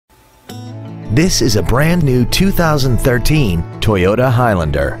This is a brand new 2013 Toyota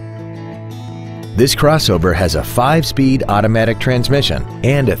Highlander. This crossover has a 5-speed automatic transmission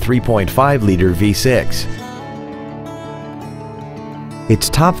and a 3.5-liter V6. Its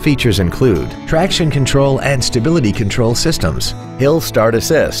top features include traction control and stability control systems, hill start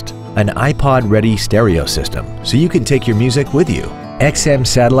assist, an iPod-ready stereo system so you can take your music with you, XM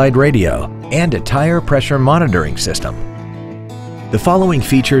satellite radio, and a tire pressure monitoring system. The following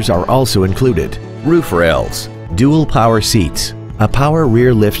features are also included: roof rails, dual power seats, a power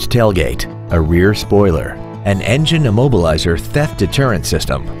rear lift tailgate, a rear spoiler, an engine immobilizer theft deterrent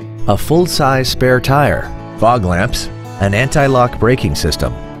system, a full-size spare tire, fog lamps, an anti-lock braking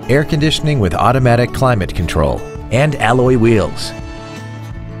system, air conditioning with automatic climate control, and alloy wheels.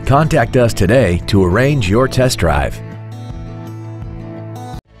 Contact us today to arrange your test drive.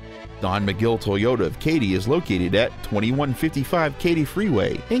 Don McGill Toyota of Katy is located at 2155 Katy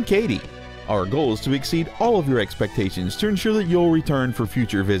Freeway in Katy. Our goal is to exceed all of your expectations to ensure that you'll return for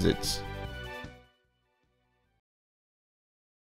future visits.